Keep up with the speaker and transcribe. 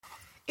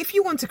If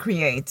you want to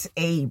create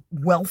a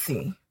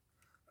wealthy,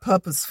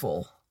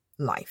 purposeful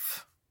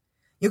life,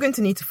 you're going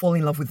to need to fall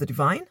in love with the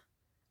divine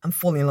and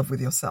fall in love with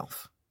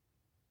yourself.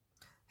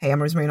 Hey, I'm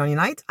Rosemary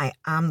Nonny-Knight. I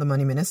am the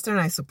Money Minister, and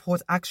I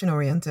support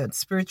action-oriented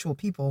spiritual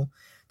people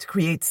to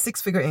create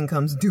six-figure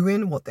incomes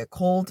doing what they're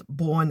called,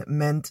 born,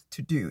 meant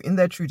to do in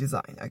their true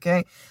design,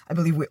 okay? I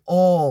believe we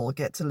all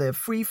get to live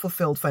free,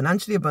 fulfilled,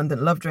 financially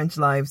abundant, love-drenched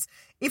lives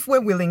if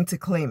we're willing to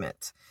claim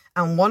it.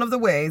 And one of the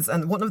ways,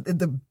 and one of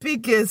the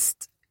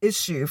biggest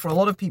issue for a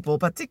lot of people,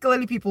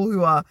 particularly people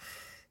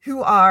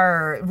who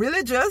are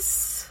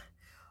religious,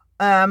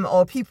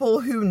 or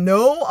people who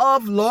know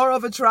of law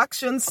of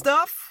attraction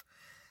stuff,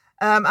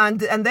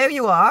 and there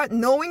you are,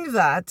 knowing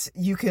that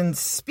you can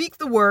speak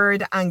the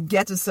word and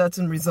get a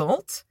certain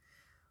result,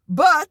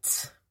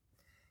 but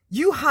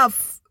you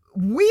have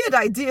weird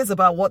ideas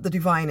about what the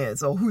divine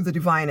is, or who the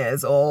divine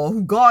is, or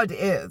who God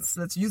is.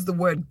 Let's use the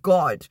word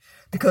God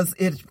because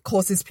it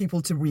causes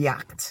people to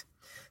react.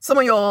 Some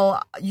of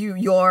y'all,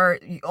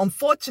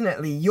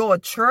 unfortunately, your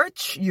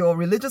church, your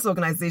religious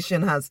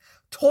organization has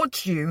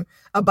taught you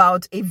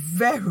about a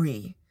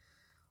very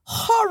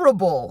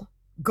horrible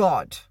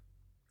God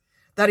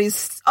that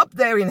is up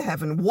there in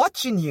heaven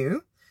watching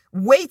you,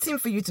 waiting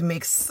for you to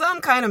make some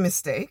kind of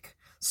mistake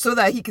so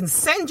that he can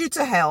send you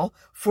to hell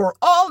for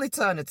all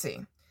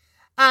eternity.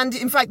 And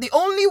in fact, the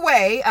only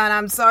way, and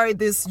I'm sorry,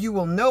 you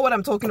will know what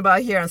I'm talking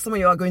about here, and some of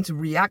you are going to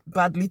react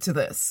badly to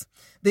this.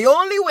 The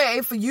only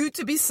way for you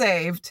to be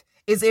saved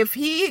is if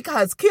he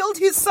has killed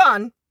his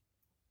son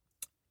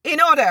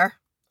in order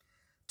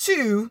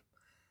to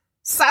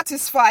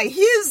satisfy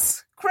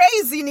his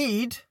crazy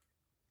need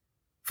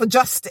for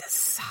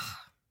justice.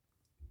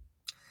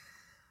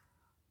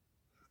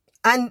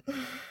 And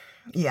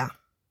yeah.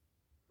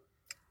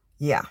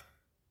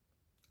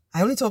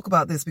 I only talk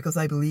about this because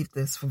I believed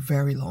this for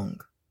very long.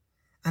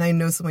 And I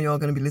know some of you are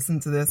going to be listening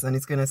to this and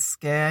it's going to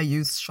scare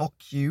you, shock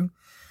you.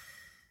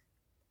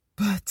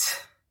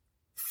 But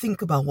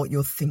think about what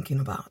you're thinking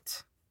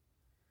about.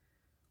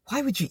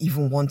 Why would you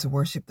even want to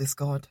worship this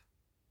God?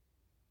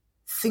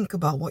 Think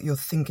about what you're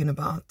thinking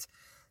about.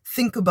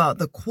 Think about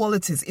the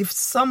qualities. If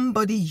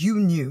somebody you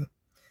knew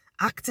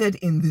acted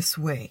in this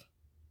way,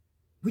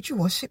 would you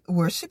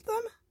worship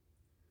them?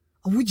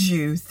 Or would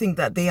you think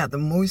that they are the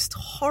most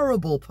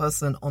horrible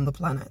person on the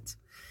planet?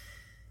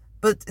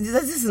 But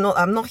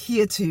I'm not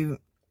here to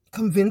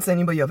convince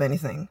anybody of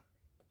anything.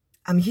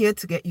 I'm here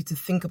to get you to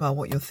think about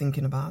what you're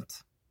thinking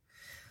about.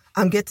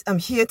 I'm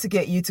here to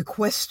get you to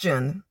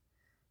question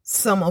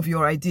some of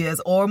your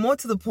ideas, or more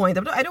to the point,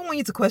 I don't want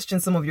you to question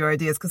some of your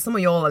ideas because some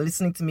of y'all are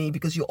listening to me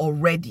because you're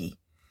already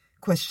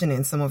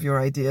questioning some of your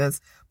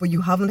ideas, but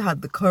you haven't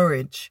had the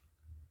courage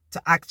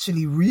to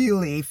actually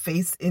really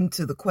face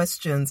into the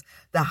questions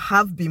that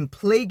have been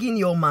plaguing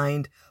your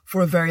mind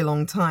for a very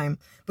long time,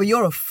 but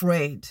you're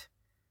afraid.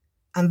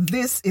 And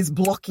this is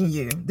blocking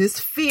you. This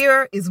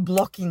fear is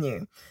blocking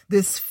you.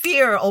 This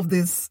fear of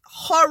this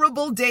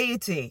horrible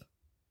deity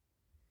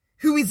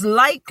who is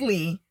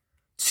likely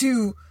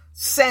to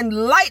send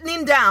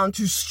lightning down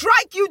to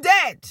strike you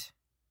dead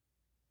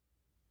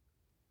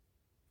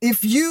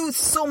if you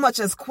so much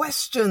as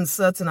question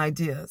certain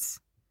ideas.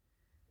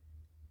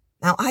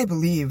 Now, I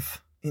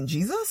believe in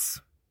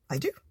Jesus. I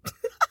do.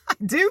 I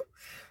do.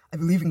 I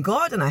believe in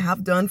God, and I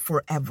have done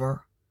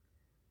forever.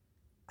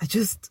 I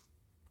just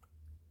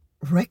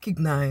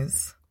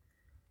recognize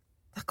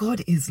that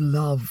God is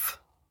love.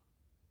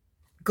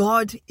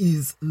 God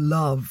is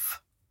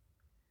love.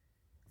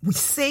 We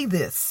say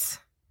this.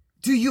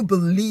 Do you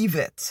believe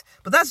it?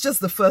 But that's just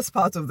the first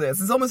part of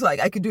this. It's almost like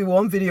I could do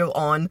one video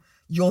on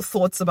your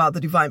thoughts about the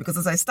divine, because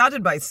as I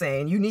started by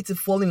saying, you need to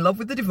fall in love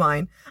with the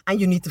divine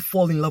and you need to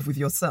fall in love with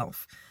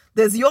yourself.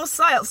 There's your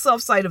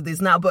self side of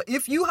this now, but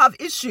if you have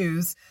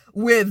issues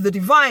with the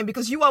divine,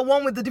 because you are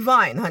one with the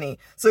divine, honey.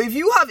 So if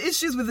you have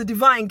issues with the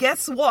divine,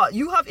 guess what?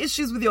 You have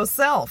issues with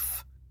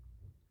yourself.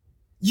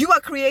 You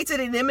are created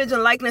in the image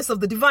and likeness of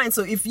the divine.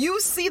 So if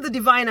you see the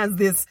divine as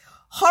this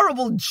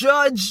horrible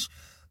judge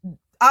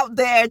out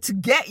there to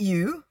get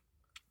you,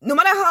 no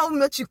matter how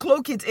much you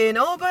cloak it in,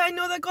 oh, but I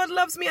know that God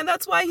loves me and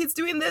that's why he's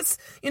doing this,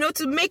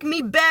 to make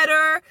me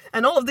better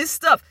and all of this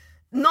stuff.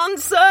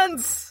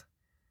 Nonsense.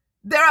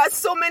 There are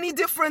so many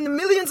different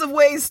millions of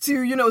ways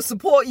to,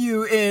 support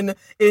you in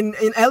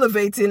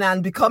elevating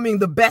and becoming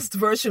the best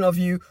version of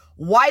you.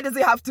 Why does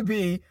it have to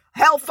be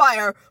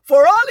hellfire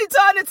for all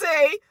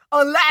eternity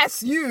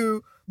unless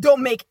you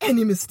don't make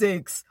any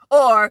mistakes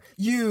or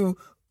you,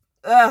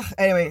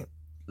 anyway.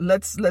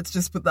 Let's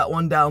just put that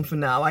one down for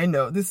now. I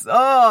know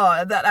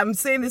that I'm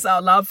saying this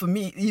out loud for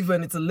me,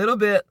 even it's a little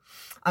bit,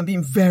 I'm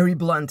being very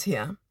blunt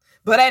here.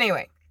 But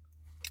anyway,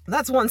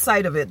 that's one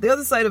side of it. The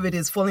other side of it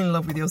is falling in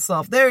love with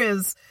yourself.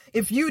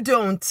 If you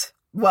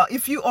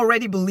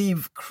already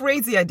believe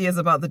crazy ideas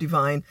about the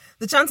divine,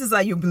 the chances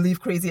are you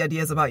believe crazy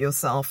ideas about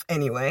yourself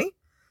anyway.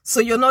 So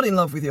you're not in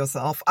love with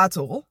yourself at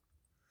all.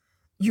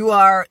 You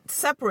are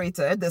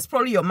separated. There's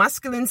probably your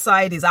masculine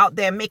side is out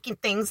there making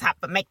things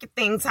happen,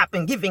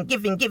 giving,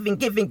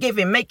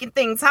 making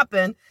things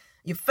happen.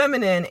 Your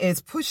feminine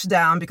is pushed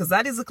down because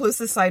that is the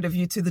closest side of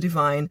you to the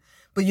divine,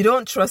 but you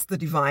don't trust the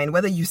divine,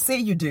 whether you say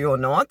you do or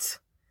not.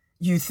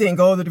 You think,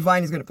 oh, the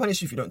divine is going to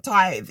punish you if you don't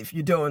tithe, if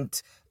you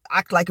don't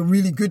act like a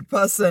really good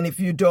person, if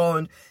you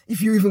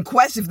even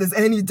question, if there's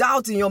any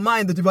doubt in your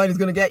mind, the divine is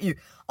going to get you.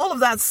 All of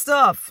that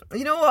stuff.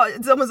 You know what?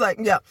 It's almost like,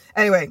 yeah.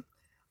 Anyway,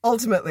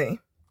 ultimately,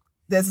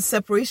 there's a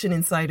separation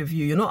inside of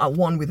you. You're not at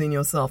one within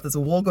yourself. There's a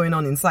war going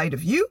on inside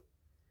of you.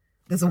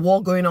 There's a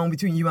war going on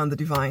between you and the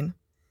divine.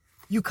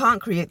 You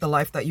can't create the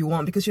life that you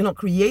want because you're not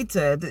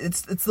created.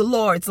 It's the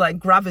law. It's like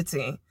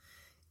gravity.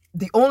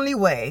 The only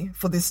way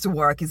for this to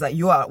work is that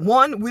you are at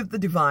one with the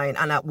divine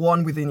and at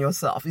one within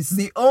yourself. It's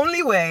the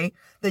only way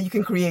that you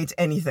can create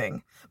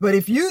anything. But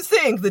if you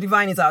think the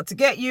divine is out to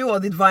get you or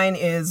the divine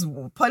is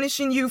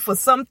punishing you for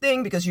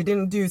something because you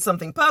didn't do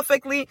something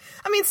perfectly,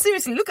 I mean,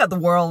 seriously, look at the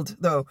world,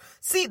 though.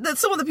 See, that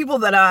some of the people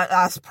that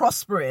are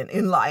prospering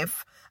in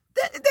life,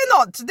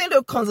 they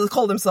don't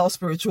call themselves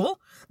spiritual.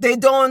 Some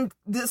of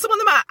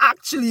them are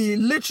actually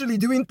literally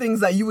doing things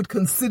that you would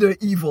consider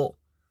evil.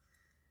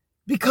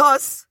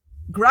 Because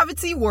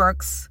gravity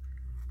works,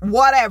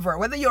 whatever,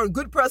 whether you're a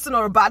good person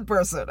or a bad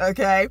person,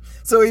 okay?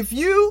 So if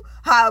you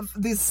have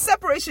this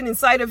separation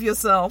inside of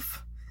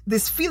yourself,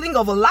 this feeling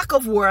of a lack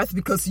of worth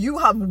because you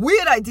have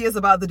weird ideas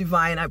about the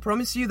divine, I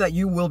promise you that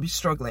you will be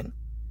struggling.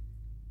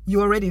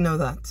 You already know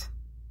that.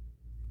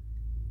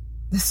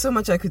 There's so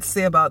much I could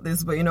say about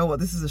this, but you know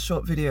what? This is a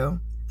short video.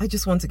 I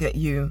just want to get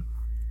you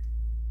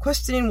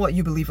questioning what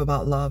you believe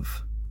about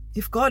love.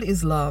 If God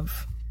is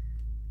love,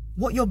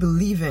 what you're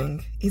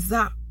believing, is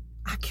that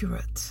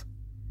accurate?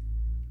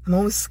 I'm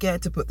always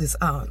scared to put this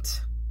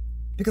out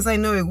because I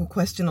know it will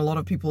question a lot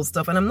of people's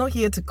stuff, and I'm not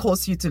here to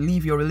cause you to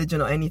leave your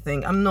religion or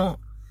anything. I'm not.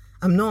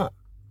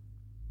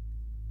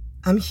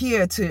 I'm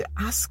here to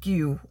ask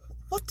you,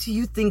 what do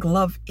you think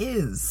love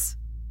is?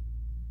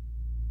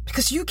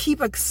 Because you keep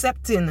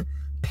accepting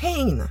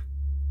pain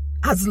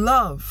as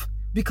love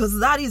because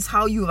that is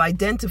how you've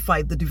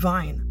identified the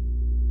divine.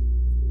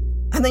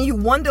 And then you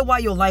wonder why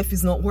your life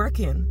is not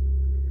working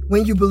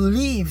when you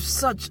believe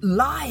such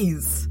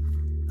lies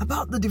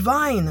about the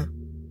divine.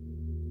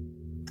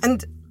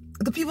 And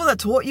the people that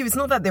taught you, it's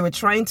not that they were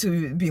trying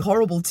to be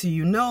horrible to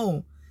you.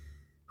 No.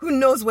 Who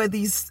knows where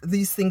these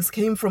things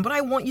came from? But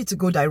I want you to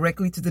go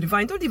directly to the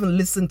divine. Don't even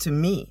listen to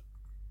me.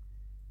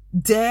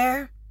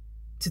 Dare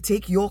to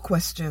take your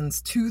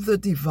questions to the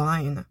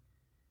divine.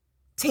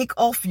 Take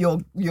off your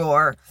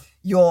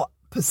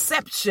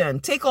perception.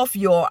 Take off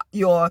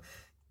your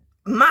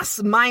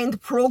mass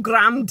mind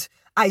programmed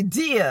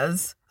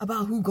ideas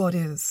about who God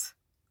is.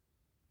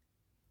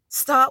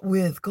 Start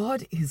with,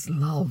 God is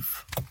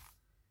love.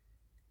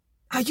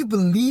 Are you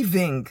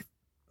believing?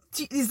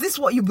 Is this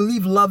what you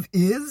believe love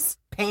is?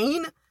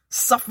 Pain,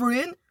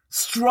 suffering,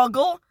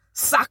 struggle,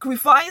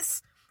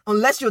 sacrifice?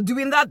 Unless you're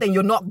doing that, then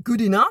you're not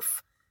good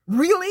enough?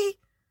 Really?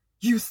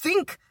 You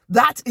think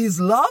that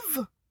is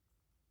love?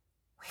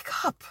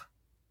 Wake up.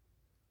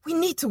 We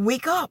need to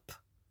wake up.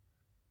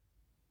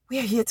 We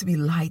are here to be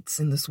lights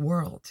in this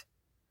world.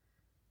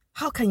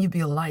 How can you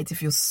be a light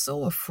if you're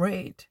so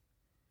afraid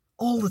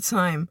all the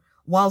time,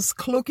 whilst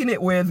cloaking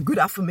it with good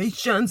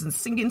affirmations and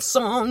singing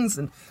songs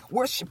and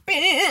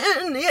worshiping?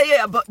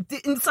 Yeah, but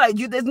inside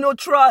you, there's no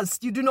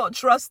trust. You do not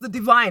trust the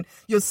divine.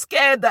 You're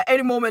scared that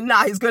any moment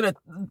now he's going to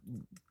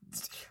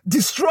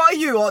destroy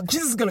you or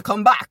Jesus is going to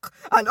come back.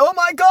 And oh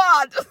my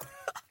God,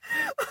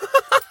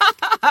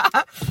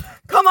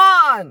 come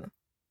on.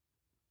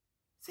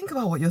 Think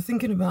about what you're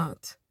thinking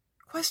about.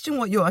 Question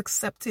what you're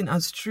accepting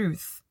as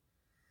truth.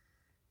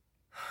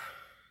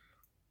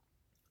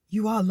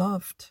 You are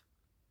loved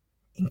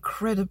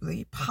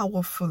incredibly,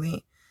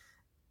 powerfully,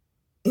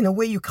 in a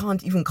way you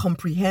can't even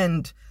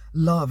comprehend.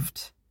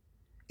 Loved.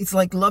 It's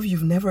like love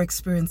you've never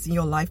experienced in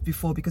your life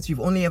before because you've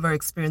only ever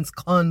experienced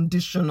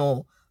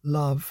conditional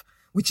love,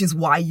 which is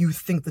why you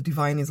think the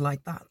divine is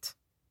like that.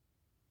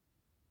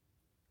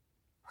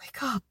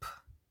 Wake up.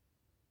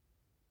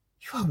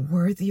 You are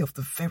worthy of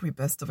the very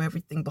best of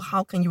everything, but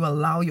how can you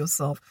allow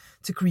yourself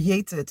to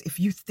create it if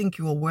you think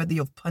you are worthy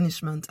of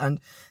punishment and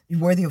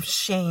you're worthy of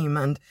shame?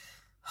 And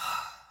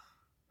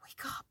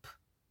wake up.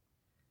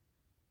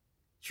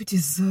 You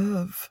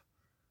deserve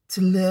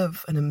to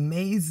live an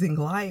amazing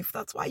life.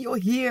 That's why you're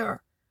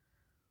here.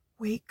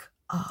 Wake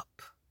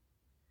up.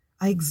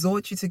 I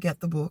exhort you to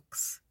get the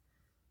books.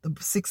 The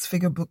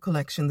 6-figure book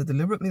collection, the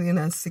Deliberate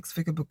Millionaire's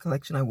 6-figure book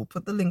collection. I will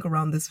put the link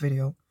around this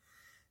video.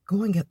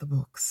 Go and get the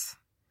books.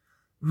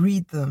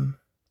 Read them.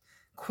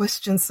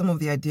 Question some of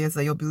the ideas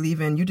that you're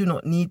believing. You do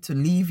not need to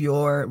leave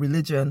your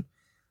religion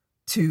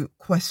to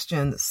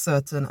question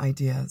certain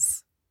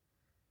ideas.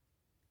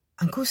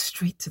 And go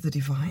straight to the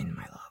divine,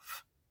 my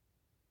love.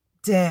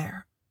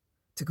 Dare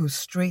to go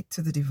straight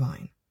to the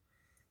divine.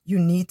 You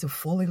need to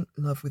fall in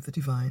love with the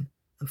divine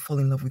and fall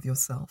in love with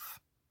yourself.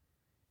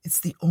 It's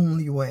the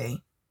only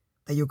way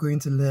that you're going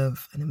to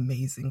live an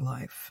amazing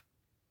life.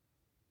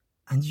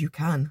 And you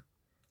can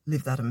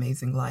live that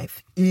amazing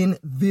life in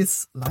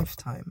this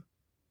lifetime.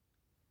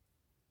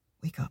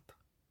 Wake up.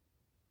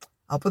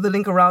 I'll put the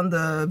link around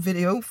the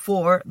video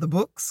for the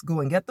books. Go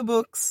and get the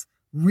books.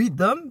 Read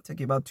them. Take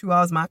you about 2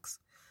 hours max.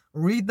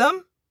 Read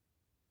them.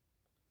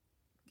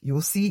 You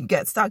will see,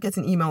 start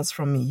getting emails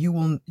from me. You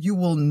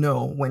will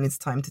know when it's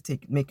time to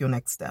make your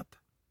next step.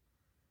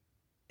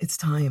 It's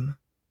time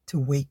to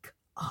wake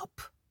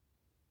up.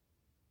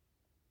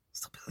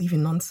 Stop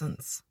believing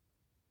nonsense.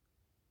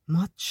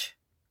 Much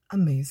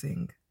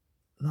amazing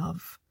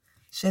love.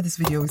 Share this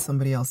video with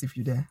somebody else if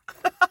you dare.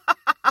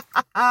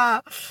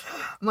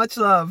 Much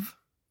love.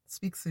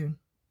 Speak soon.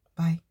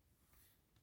 Bye.